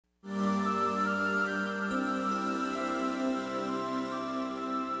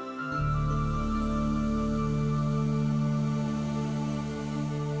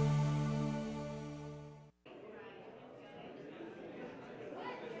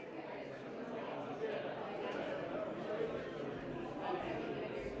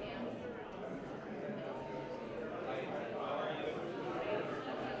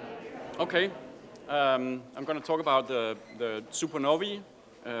Okay, I'm going to talk about the supernovae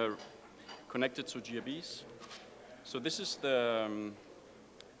connected to GRBs. So this is the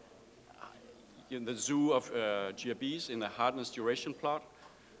zoo of GRBs in the hardness duration plot.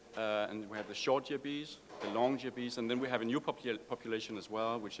 And we have the short GRBs, the long GRBs, and then we have a new population as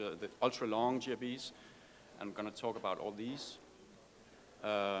well, which are the ultra-long GRBs. I'm going to talk about all these.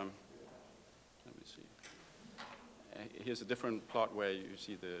 Let me see. Here's a different plot where you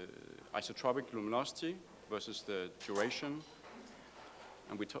see the isotropic luminosity versus the duration.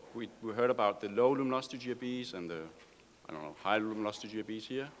 And we heard about the low luminosity GRBs and the, high luminosity GRBs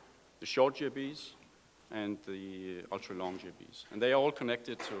here, the short GRBs, and the ultra-long GRBs. And they are all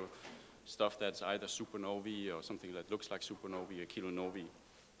connected to stuff that's either supernovae or something that looks like supernovae or kilonovae.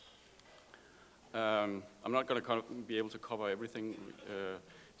 I'm not going to be able to cover everything,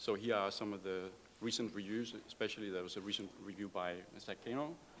 so here are some of the recent reviews, especially there was a recent review by Sackler,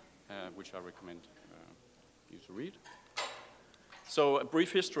 which I recommend you to read. So a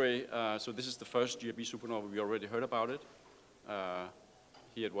brief history, so this is the first GRB-Supernova, we already heard about it.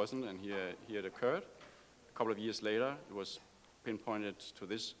 Here it wasn't, and here it occurred. A couple of years later, it was pinpointed to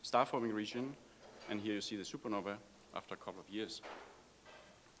this star-forming region, and here you see the supernova after a couple of years.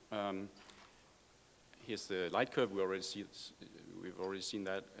 Here's the light curve. We've already seen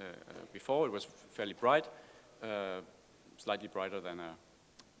that before. It was fairly bright, slightly brighter than a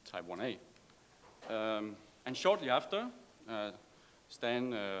type 1a. And shortly after,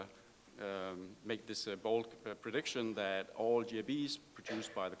 Stan make this bold prediction that all GRBs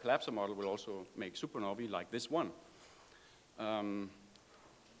produced by the collapsor model will also make supernovae like this one.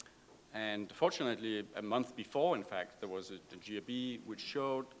 And fortunately, a month before, in fact, there was a GRB which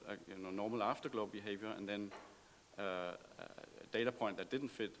showed normal afterglow behavior, and then a data point that didn't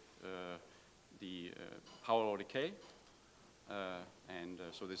fit the power law decay.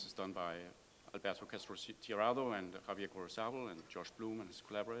 So this is done by Alberto Castro-Tirado and Javier Corozabal and Josh Bloom and his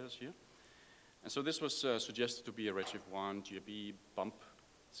collaborators here. And so this was suggested to be a redshift 1 GRB bump,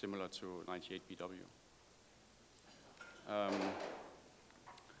 similar to 98BW.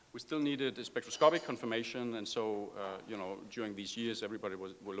 We still needed a spectroscopic confirmation, and so during these years, everybody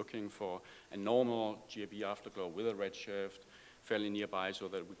were looking for a normal GRB afterglow with a redshift fairly nearby, so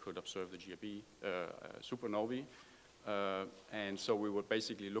that we could observe the GRB supernovae. And so we were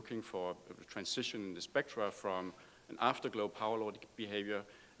basically looking for a transition in the spectra from an afterglow power law behavior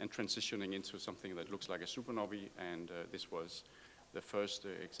and transitioning into something that looks like a supernovae, and this was the first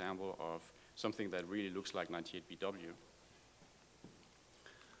example of something that really looks like 98BW.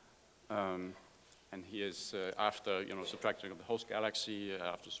 And here's after subtracting of the host galaxy,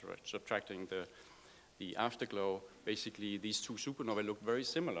 after subtracting the afterglow, basically these two supernovae look very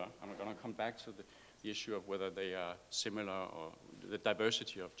similar. I'm going to come back to the issue of whether they are similar or the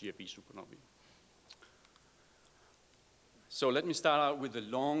diversity of GRB supernovae. So let me start out with the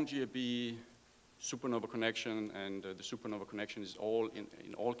long GRB supernova connection, and the supernova connection is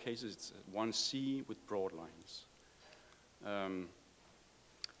in all cases, it's 1C with broad lines.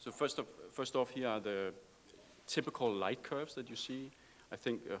 So first off, here are the typical light curves that you see. I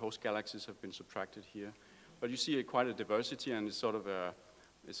think host galaxies have been subtracted here. But you see quite a diversity, and it's sort of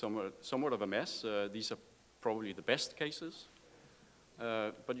somewhat of a mess. These are probably the best cases.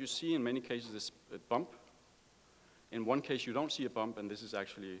 But you see in many cases this bump. In one case, you don't see a bump, and this is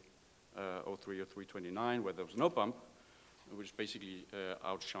actually 03 or 329, where there was no bump, which is basically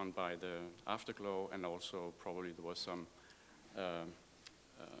outshone by the afterglow, and also probably there was some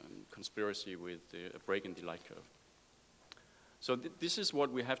conspiracy with a break in the light curve. So this is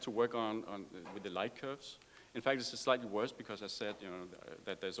what we have to work on with the light curves. In fact, it's slightly worse because I said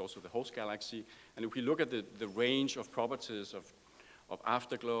that there's also the host galaxy. And if we look at the range of properties of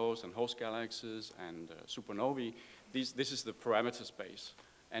afterglows and host galaxies and supernovae, this is the parameter space.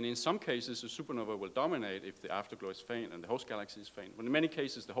 And in some cases, the supernova will dominate if the afterglow is faint and the host galaxy is faint. But in many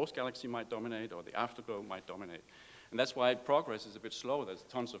cases, the host galaxy might dominate or the afterglow might dominate. And that's why progress is a bit slow. There's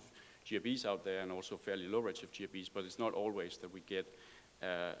tons of GRBs out there and also fairly low redshift GRBs, but it's not always that we get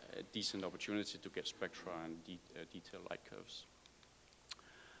a decent opportunity to get spectra and detailed light curves.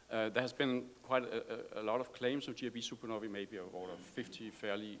 There has been quite a lot of claims of GRB supernovae, maybe of order of 50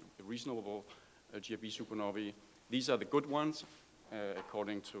 fairly reasonable GRB supernovae. These are the good ones,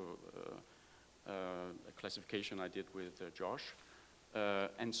 according to a classification I did with Josh.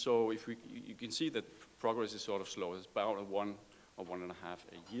 And so you can see that progress is sort of slow. It's about a 1 or 1.5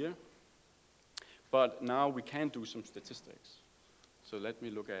 a year. But now we can do some statistics. So let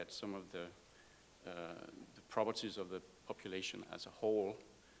me look at some of the properties of the population as a whole.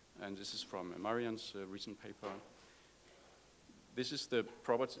 And this is from Marian's recent paper. this is the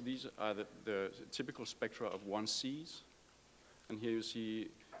property. These are the typical spectra of 1Cs, and here you see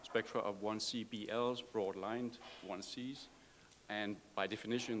spectra of 1CBLs, broad-lined 1Cs, and by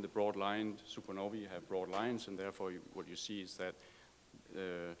definition, the broad-lined supernovae have broad lines, and therefore what you see is that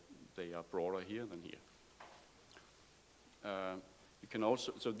they are broader here than here. You can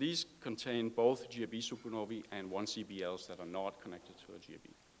also, so these contain both GRB-Supernovae and 1CBLs that are not connected to a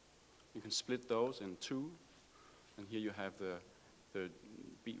GRB. You can split those in two, and here you have the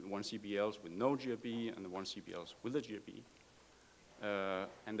 1CBLs with no GRB and the 1CBLs with a GRB.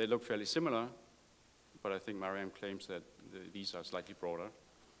 And they look fairly similar, but I think Mariam claims that these are slightly broader.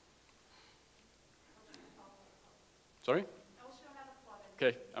 Sorry?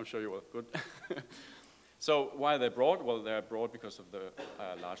 Okay, I'm sure you will. Good. So why are they broad? Well, they're broad because of the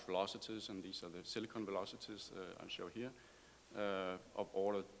large velocities, and these are the silicon velocities I'll show here, of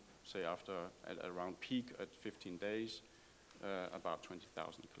order, say, at around peak at 15 days, about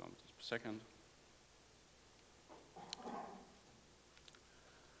 20,000 kilometers per second.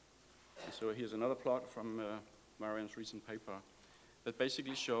 And so here's another plot from Mariam's recent paper that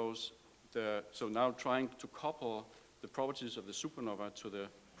basically shows so now trying to couple the properties of the supernova to the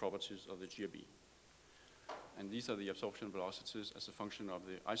properties of the GRB. And these are the absorption velocities as a function of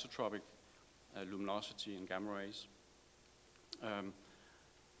the isotropic luminosity in gamma rays. And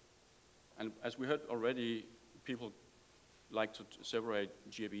as we heard already, people like to separate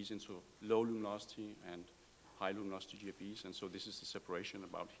GRBs into low luminosity and high luminosity GRBs, and so this is the separation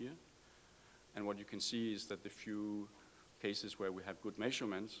about here. And what you can see is that the few cases where we have good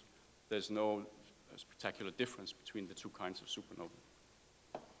measurements, there's no spectacular difference between the two kinds of supernovae.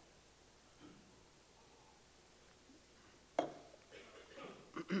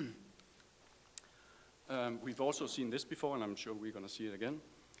 We've also seen this before, and I'm sure we're going to see it again.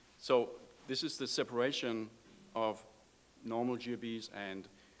 So this is the separation of normal GRBs and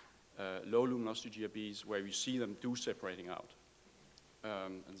low luminosity GRBs, where you see them separating out.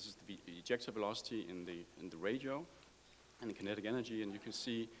 And this is the ejector velocity in the radio and the kinetic energy, and you can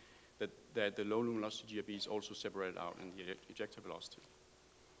see that the low luminosity GRBs also separate out in the ejector velocity.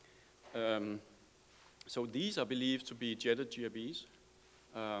 So these are believed to be jetted GRBs.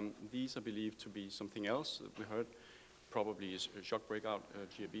 These are believed to be something else that we heard, probably is shock breakout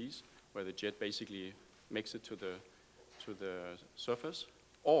GRBs, where the jet basically makes it to the surface.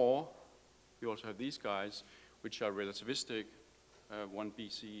 Or we also have these guys, which are relativistic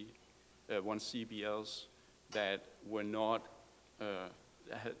 1CBLs that were not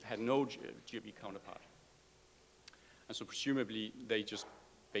had no GRB counterpart. And so presumably they just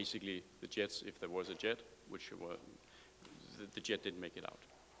basically the jets, if there was a jet, which were the jet didn't make it out.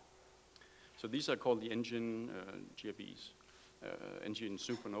 So these are called the engine GRBs, engine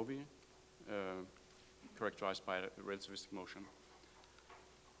supernovae, characterized by relativistic motion.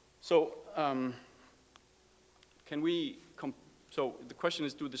 So so the question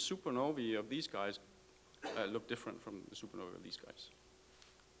is, do the supernovae of these guys look different from the supernovae of these guys?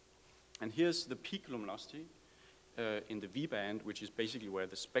 And here's the peak luminosity in the V band, which is basically where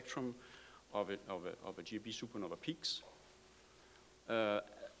the spectrum of a GRB supernova peaks.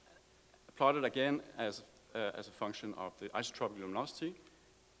 Plotted again as a function of the isotropic luminosity.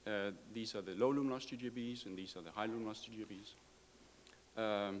 These are the low luminosity GRBs, and these are the high luminosity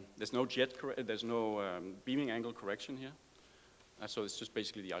GRBs. There's no beaming angle correction here, so it's just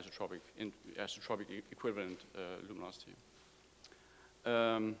basically the isotropic equivalent luminosity.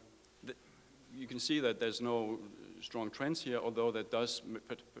 You can see that there's no strong trends here, although that does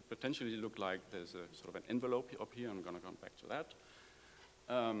potentially look like there's a sort of an envelope up here. I'm going to come back to that.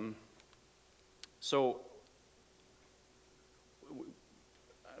 So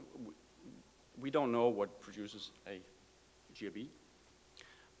we don't know what produces a GRB,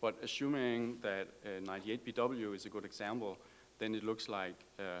 but assuming that 98BW is a good example, then it looks like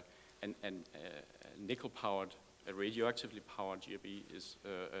a nickel-powered, a radioactively powered GRB is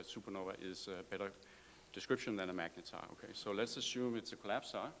a supernova is a better description than a magnetar. Okay, so let's assume it's a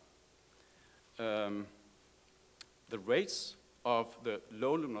collapsar. The rates of the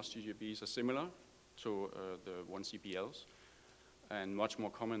low luminosity GRBs are similar to the 1CBLs and much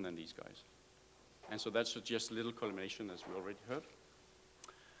more common than these guys. And so that suggests a little collimation, as we already heard.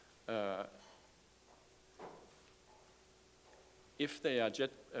 If they are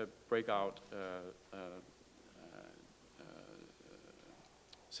jet breakout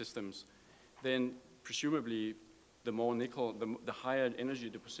systems, then presumably the more nickel, the higher energy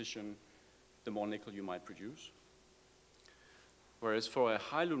deposition, the more nickel you might produce. Whereas for a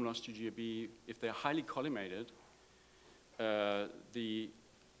high luminosity GRB, if they're highly collimated, the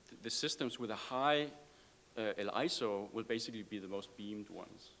systems with a high L-ISO will basically be the most beamed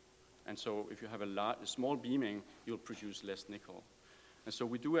ones. And so if you have a small beaming, you'll produce less nickel. And so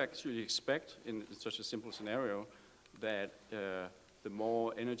we do actually expect, in such a simple scenario, that the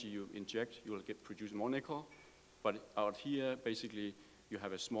more energy you inject, you will produce more nickel. But out here, basically, you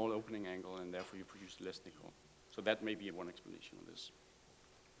have a small opening angle, and therefore you produce less nickel. So that may be one explanation of this.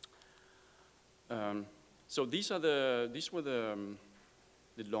 So these were the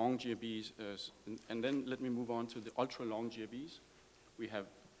long GRBs, and then let me move on to the ultra long GRBs. We have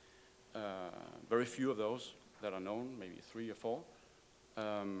very few of those that are known, maybe 3 or 4.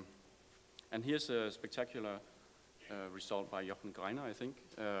 And here's a spectacular result by Hjorth and Greiner, I think.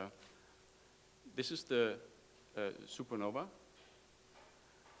 This is the supernova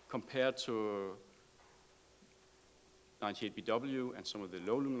compared to 98BW and some of the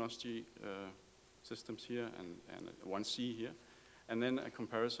low luminosity systems here and 1C here. And then a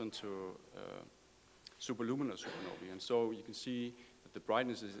comparison to superluminous supernovae. And so you can see that the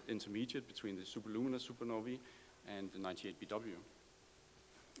brightness is intermediate between the superluminous supernovae and the 98BW.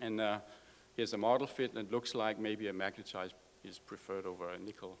 And here's a model fit, and it looks like maybe a magnetite is preferred over a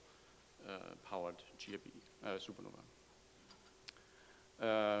nickel-powered GRB supernova.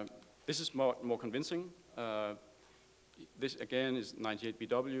 This is more convincing. This again is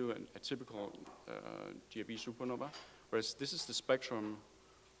 98BW, a typical GRB supernova, whereas this is the spectrum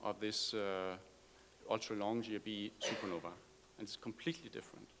of this ultra-long GRB supernova, and it's completely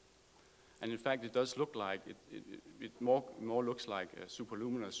different. And in fact, it does look like, it more looks like a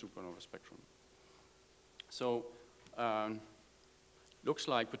superluminous supernova spectrum. So, looks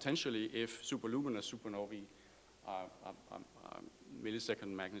like potentially if superluminous supernovae are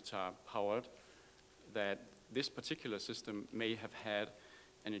millisecond magnetar powered, that this particular system may have had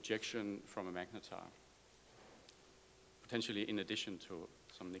an ejection from a magnetar, potentially in addition to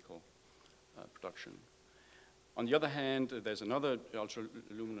some nickel production. On the other hand, there's another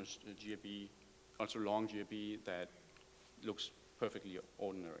ultra-luminous GRB, ultra-long GRB that looks perfectly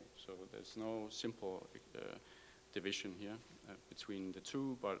ordinary. So there's no simple division here between the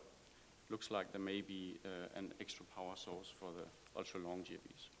two, but looks like there may be an extra power source for the ultra-long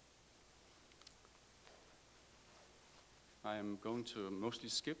GRBs. I am going to mostly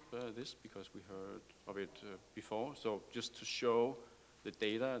skip this because we heard of it before. So just to show the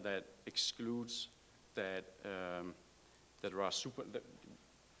data that excludes that there are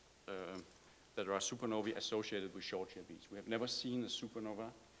supernovae associated with short GRBs. We have never seen a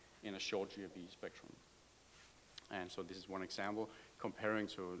supernova in a short GRB spectrum. And so this is one example comparing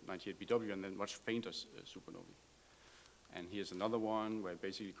to 98BW and then much fainter supernovae. And here's another one where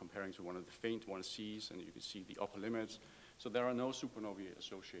basically comparing to one of the faint 1Cs, and you can see the upper limits. So there are no supernovae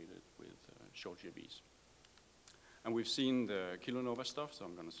associated with short GRBs. And we've seen the kilonova stuff, so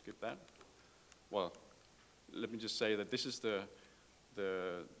I'm going to skip that. Well, let me just say that this is the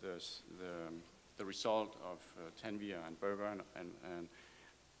result of Tanvir and Berger,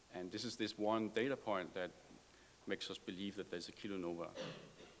 and this is this one data point that makes us believe that there's a kilonova.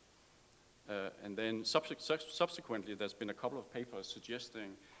 And then subsequently, there's been a couple of papers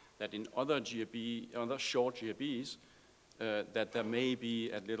suggesting that in other short GRBs, that there may be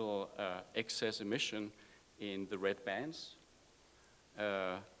a little excess emission in the red bands.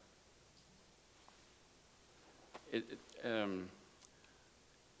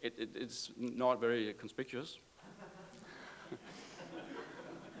 It's not very conspicuous.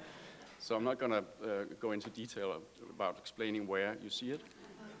 So I'm not going to go into detail about explaining where you see it.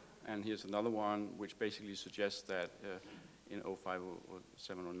 And here's another one which basically suggests that in 05,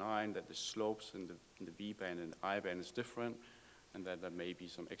 07, 09, that the slopes in the V band and the I band is different, and that there may be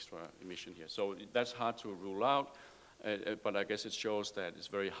some extra emission here. So that's hard to rule out, but I guess it shows that it's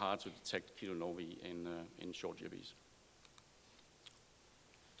very hard to detect kilonovae in short GRBs.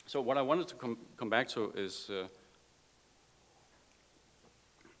 So what I wanted to come back to is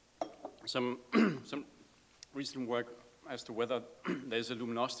some recent work as to whether there's a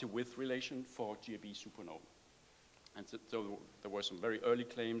luminosity width relation for GRB supernova. And so there were some very early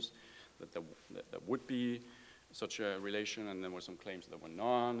claims that there would be such a relation, and there were some claims that were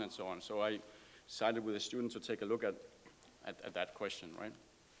none, and so on. So I decided with a student to take a look at that question, right?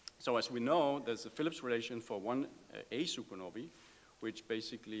 So as we know, there's a Phillips relation for one A supernovae, which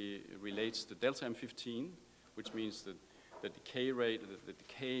basically relates to delta M15, which means that the decay rate, the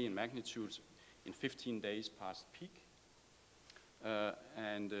decay in magnitudes in 15 days past peak,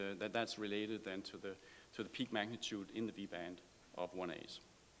 and that's related then to the peak magnitude in the V band of 1As.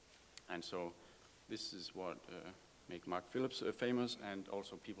 And so this is what made Mark Phillips famous, and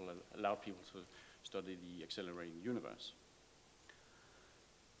also allowed people to study the accelerating universe.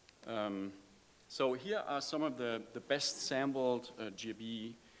 So here are some of the best sampled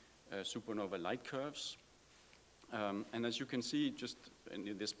GRB-Supernova light curves. And as you can see, just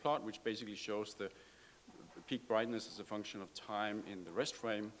in this plot, which basically shows the peak brightness as a function of time in the rest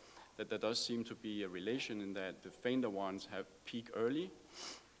frame, that there does seem to be a relation in that the fainter ones have peak early,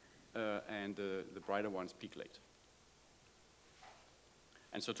 and the brighter ones peak late.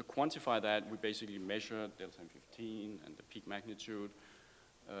 And so to quantify that, we basically measure delta M15 and the peak magnitude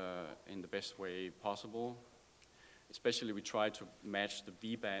in the best way possible. Especially, we try to match the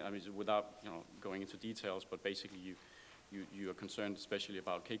V band. I mean, without going into details, but basically, you are concerned especially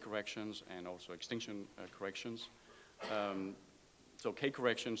about K corrections and also extinction corrections. So K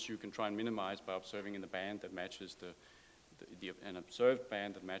corrections you can try and minimize by observing in the band that matches an observed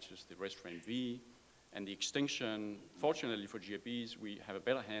band that matches the rest frame V. And the extinction, fortunately for GRBs, we have a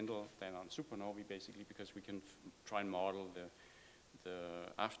better handle than on supernovae, basically, because we can try and model the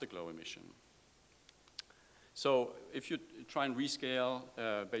afterglow emission. So if you try and rescale,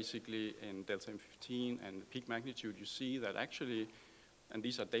 basically in delta M15 and the peak magnitude, you see that actually, and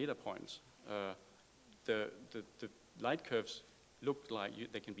these are data points, the light curves look like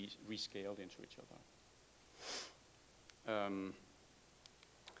they can be rescaled into each other.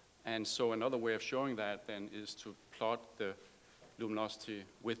 And so another way of showing that then is to plot the luminosity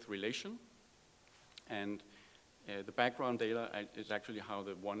width relation. And the background data is actually how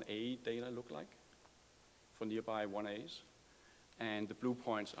the 1A data look like for nearby 1As. And the blue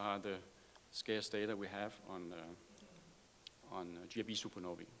points are the scarce data we have on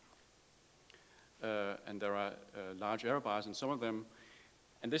GRB-Supernovae. And there are large error bars in some of them.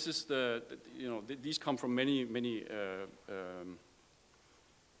 And this is these come from many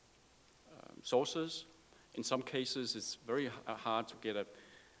sources. In some cases, it's very hard to get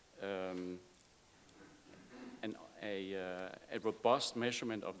a robust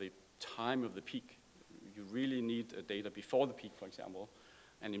measurement of the time of the peak. You really need data before the peak, for example.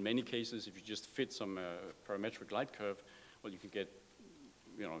 And in many cases, if you just fit some parametric light curve, well, you can get,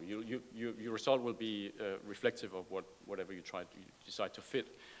 your result will be reflective of whatever you decide to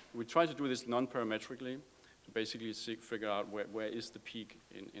fit. We try to do this non-parametrically to basically figure out where is the peak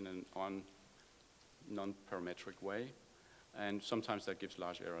in an non-parametric way. And sometimes that gives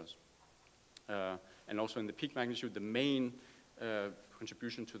large errors. And also in the peak magnitude, the main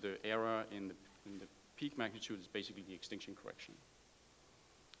contribution to the error in the peak magnitude is basically the extinction correction.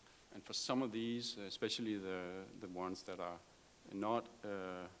 And for some of these, especially the ones that are not,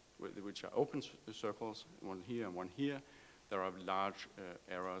 which are open circles, one here and one here, there are large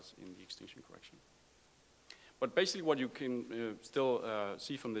errors in the extinction correction. But basically what you can still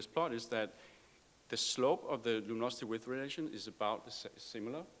see from this plot is that the slope of the luminosity width relation is about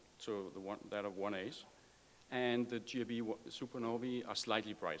similar to that of 1As, and the GRB supernovae are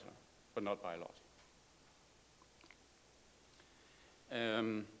slightly brighter, but not by a lot. What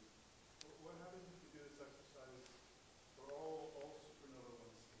happens if you do this exercise for all supernova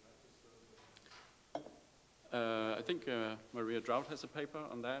ones? I think Maria Drought has a paper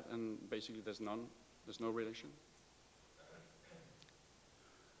on that, and basically there's no relation.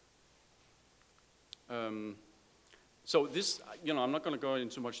 So this, I'm not going to go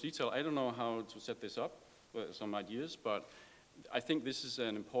into much detail. I don't know how to set this up, some ideas, but I think this is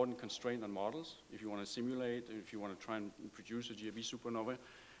an important constraint on models. If you want to simulate, if you want to try and produce a GRB supernova,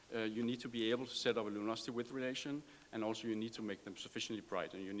 you need to be able to set up a luminosity width relation, and also you need to make them sufficiently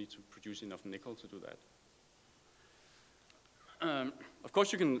bright, and you need to produce enough nickel to do that. Of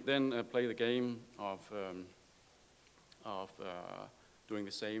course, you can then play the game of doing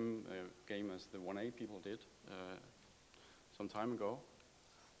the same game as the 1A people did some time ago.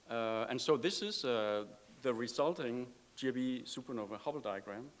 And so this is the resulting GRB supernova Hubble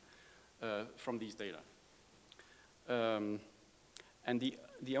diagram from these data. And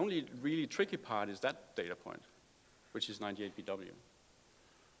the only really tricky part is that data point, which is 98 BW.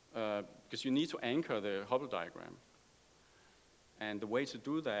 Because you need to anchor the Hubble diagram. And the way to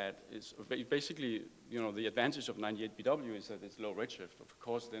do that is basically, the advantage of 98 BW is that it's low redshift. Of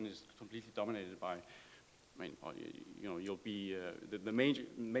course, then it's completely dominated by, you'll be, the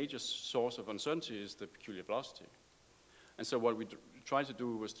major source of uncertainty is the peculiar velocity. And so what we tried to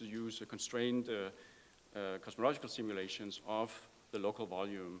do was to use constrained cosmological simulations of the local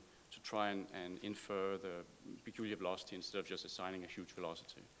volume to try and infer the peculiar velocity instead of just assigning a huge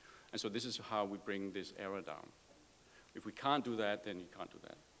velocity. And so this is how we bring this error down. If we can't do that, then you can't do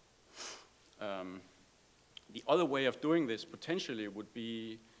that. The other way of doing this potentially would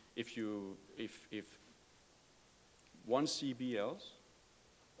be if one CBLs,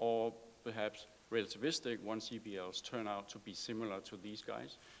 or perhaps relativistic 1 CBLs, turn out to be similar to these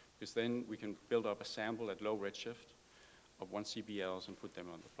guys, because then we can build up a sample at low redshift of 1 CBLs and put them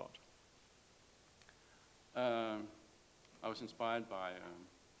on the plot. I was inspired by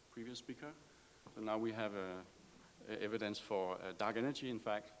a previous speaker. So now we have evidence for dark energy, in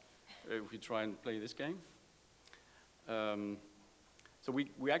fact, if we try and play this game. So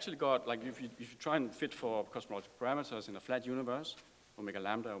we actually got, like, if you try and fit for cosmological parameters in a flat universe, omega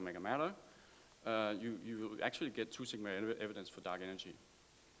lambda, omega matter, you actually get 2 sigma evidence for dark energy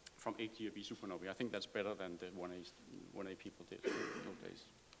from 8 GRB-Supernovae. I think that's better than the 1A people did in those days.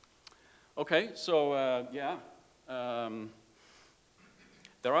 Okay, so yeah.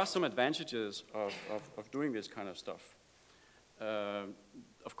 There are some advantages of doing this kind of stuff.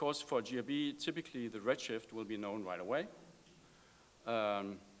 Of course, for GRB, typically the redshift will be known right away.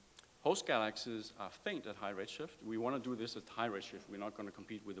 Host galaxies are faint at high redshift. We want to do this at high redshift. We're not going to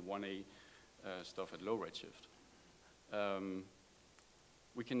compete with the 1A stuff at low redshift.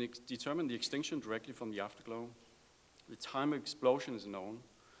 We can determine the extinction directly from the afterglow. The time of explosion is known.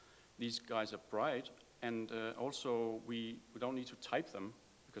 These guys are bright, and also we don't need to type them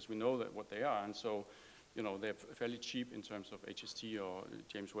because we know that what they are, and so they're fairly cheap in terms of HST or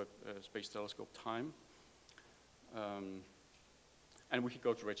James Webb Space Telescope time. And we could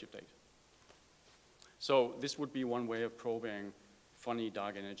go to redshift 8. So this would be one way of probing funny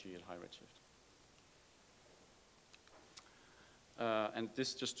dark energy at high redshift. And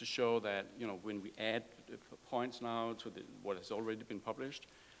this just to show that when we add points now to what has already been published,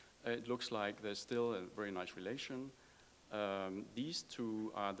 it looks like there's still a very nice relation. These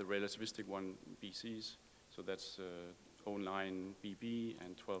two are the relativistic 1 BCs, so that's 09 BB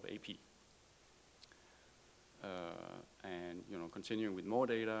and 12 AP. And continuing with more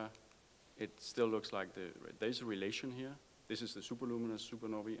data, it still looks like there's a relation here. This is the superluminous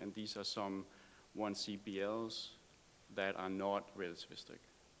supernovae, and these are some 1 CBLs that are not relativistic.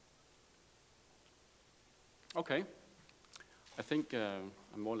 Okay, I think I'm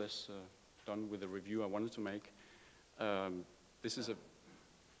more or less done with the review I wanted to make. This is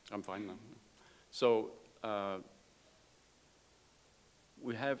I'm fine now. So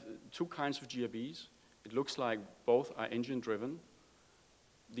we have 2 kinds of GRBs. It looks like both are engine-driven.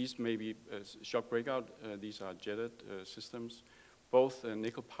 These may be shock breakout. These are jetted systems, both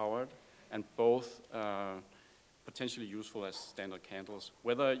nickel-powered, and both potentially useful as standard candles.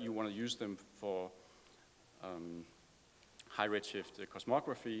 Whether you want to use them for high redshift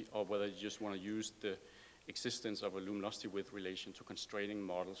cosmography, or whether you just want to use the existence of a luminosity width relation to constraining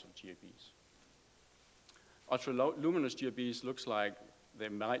models of GRBs. Ultra-luminous GRBs looks like they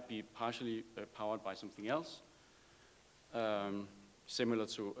might be partially powered by something else, similar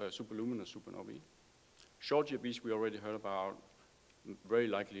to superluminous supernovae. Short GRBs we already heard about, very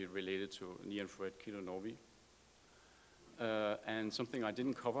likely related to near-infrared kilonovae. And something I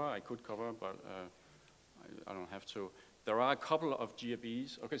didn't cover, I could cover, but I don't have to. There are a couple of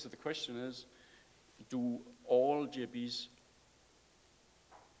GRBs. Okay, so the question is, do all GRBs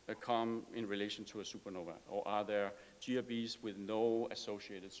come in relation to a supernova, or are there GRBs with no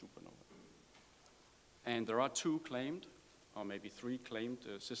associated supernova? And there are 2 claimed, or maybe 3 claimed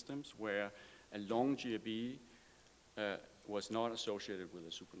systems where a long GRB was not associated with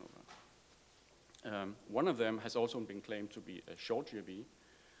a supernova. One of them has also been claimed to be a short GRB,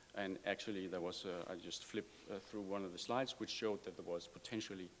 and actually there was, I just flipped through one of the slides which showed that there was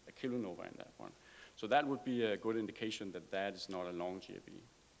potentially a kilonova in that one. So that would be a good indication that that is not a long GRB.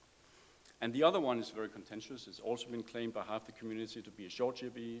 And the other one is very contentious. It's also been claimed by half the community to be a short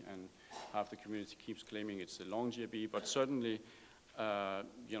GRB, and half the community keeps claiming it's a long GRB. But certainly, I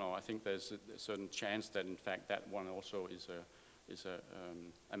think there's a certain chance that in fact that one also is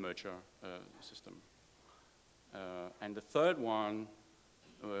a merger system. And the third one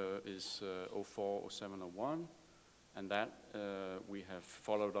is 04, 07, 01, and that we have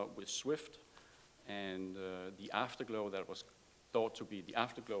followed up with SWIFT, and the afterglow that was thought to be the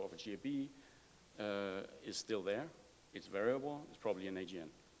afterglow of a GRB is still there. It's variable. It's probably an AGN.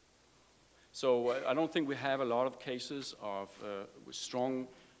 So I don't think we have a lot of cases of with strong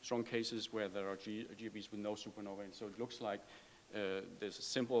cases where there are GRBs with no supernova. And so it looks like there's a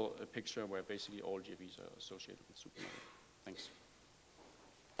simple picture where basically all GRBs are associated with supernova. Thanks.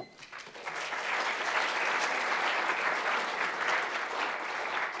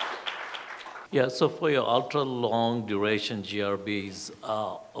 Yeah, so for your ultra-long duration GRBs,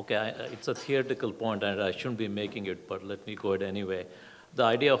 okay, it's a theoretical point and I shouldn't be making it, but let me go ahead anyway. The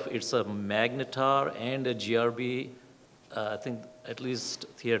idea of it's a magnetar and a GRB, I think at least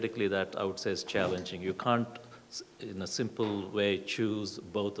theoretically that I would say is challenging. You can't, in a simple way, choose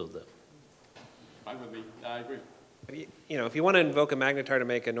both of them. Fine with me. I agree. if you want to invoke a magnetar to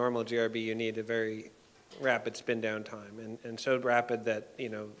make a normal GRB, you need a very rapid spin down time, and so rapid that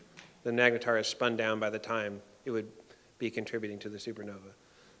the magnetar is spun down by the time it would be contributing to the supernova.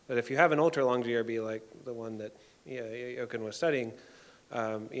 But if you have an ultra long GRB like the one that Jochen was studying,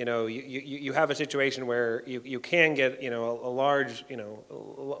 you have a situation where you can get a large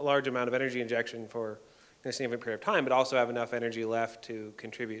amount of energy injection for a significant period of time, but also have enough energy left to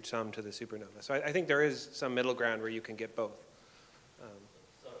contribute some to the supernova. So I think there is some middle ground where you can get both.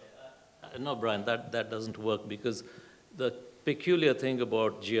 No, Brian, that doesn't work, because the peculiar thing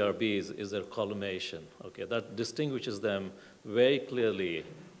about GRBs is their collimation. Okay, that distinguishes them very clearly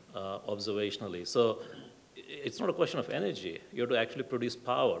observationally. So it's not a question of energy. You have to actually produce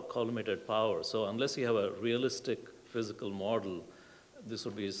power, collimated power. So unless you have a realistic physical model, this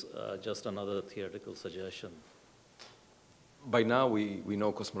would be just another theoretical suggestion. By now, we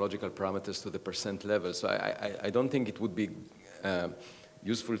know cosmological parameters to the percent level, so I don't think it would be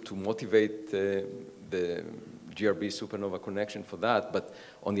useful to motivate the GRB-Supernova connection for that. But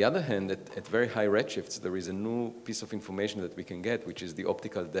on the other hand, at very high redshifts, there is a new piece of information that we can get, which is the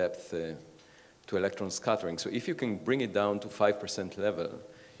optical depth to electron scattering. So if you can bring it down to 5% level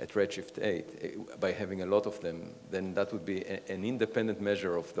at redshift 8 by having a lot of them, then that would be an independent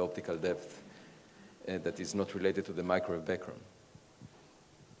measure of the optical depth that is not related to the microwave background.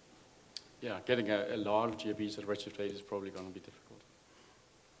 Yeah, getting a lot of GRBs at redshift 8 is probably going to be difficult.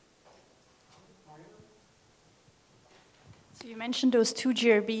 So you mentioned those two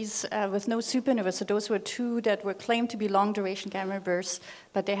GRBs with no supernova. So those were two that were claimed to be long duration gamma bursts,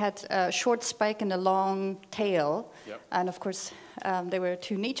 but they had a short spike and a long tail. Yep. And of course, there were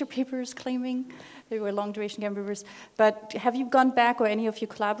two Nature papers claiming they were long duration gamma bursts. But have you gone back, or any of your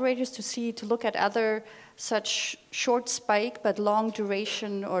collaborators, to look at other such short spike but long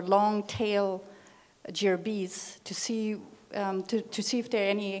duration or long tail GRBs to see if there are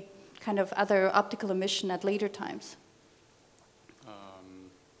any kind of other optical emission at later times?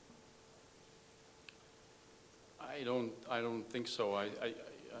 I don't think so.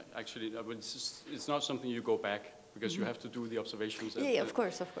 Actually, it's not something you go back, because you have to do the observations. Yeah, of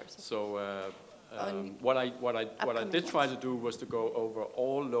course. So what I did try to do was to go over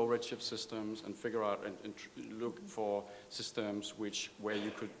all low redshift systems and figure out and look for systems where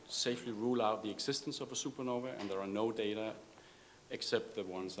you could safely rule out the existence of a supernova, and there are no data except the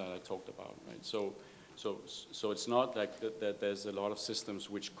ones that I talked about, right? So it's not like that there's a lot of systems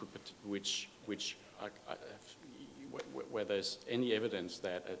where there's any evidence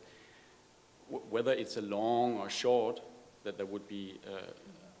that whether it's a long or short, that there would be,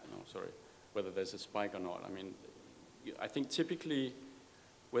 whether there's a spike or not. I mean, I think typically,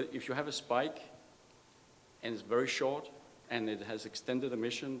 if you have a spike and it's very short and it has extended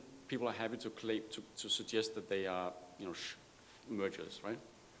emission, people are happy to claim, to suggest that they are, mergers, right?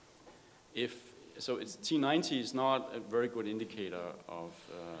 So it's T90 is not a very good indicator of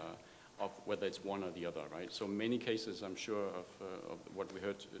whether it's one or the other, right? So many cases, I'm sure, of what we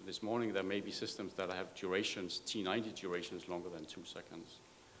heard this morning, there may be systems that have durations, T90 durations longer than 2 seconds.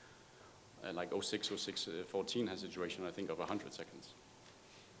 Like 0614 has a duration, I think, of 100 seconds.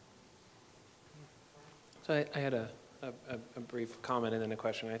 So I had a brief comment and then a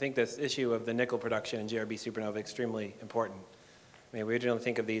question. I think this issue of the nickel production in GRB-Supernova is extremely important. I mean, we generally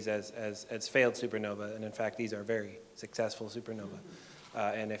think of these as failed supernova, and in fact, these are very successful supernova.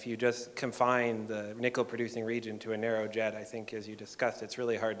 And if you just confine the nickel-producing region to a narrow jet, I think, as you discussed, it's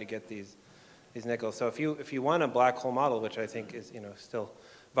really hard to get these nickels. So if you want a black hole model, which I think is still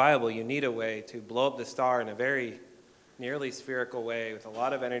viable, you need a way to blow up the star in a very nearly spherical way with a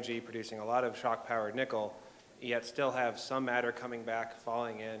lot of energy, producing a lot of shock-powered nickel, yet still have some matter coming back,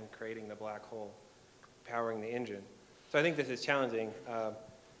 falling in, creating the black hole, powering the engine. So I think this is challenging.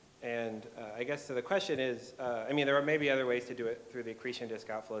 I guess so the question is, I mean, there are maybe other ways to do it through the accretion disk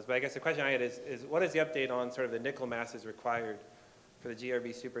outflows, but I guess the question I had is what is the update on sort of the nickel masses required for the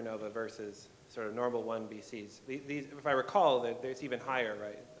GRB-Supernova versus sort of normal 1 BCs? These, if I recall, it's even higher,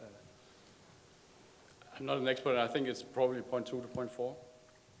 right? I'm not an expert. I think it's probably 0.2 to 0.4. That's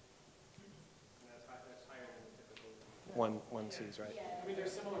higher than the typical 1 Cs, right? Yeah. I mean, they're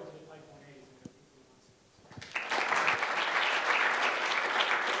similar to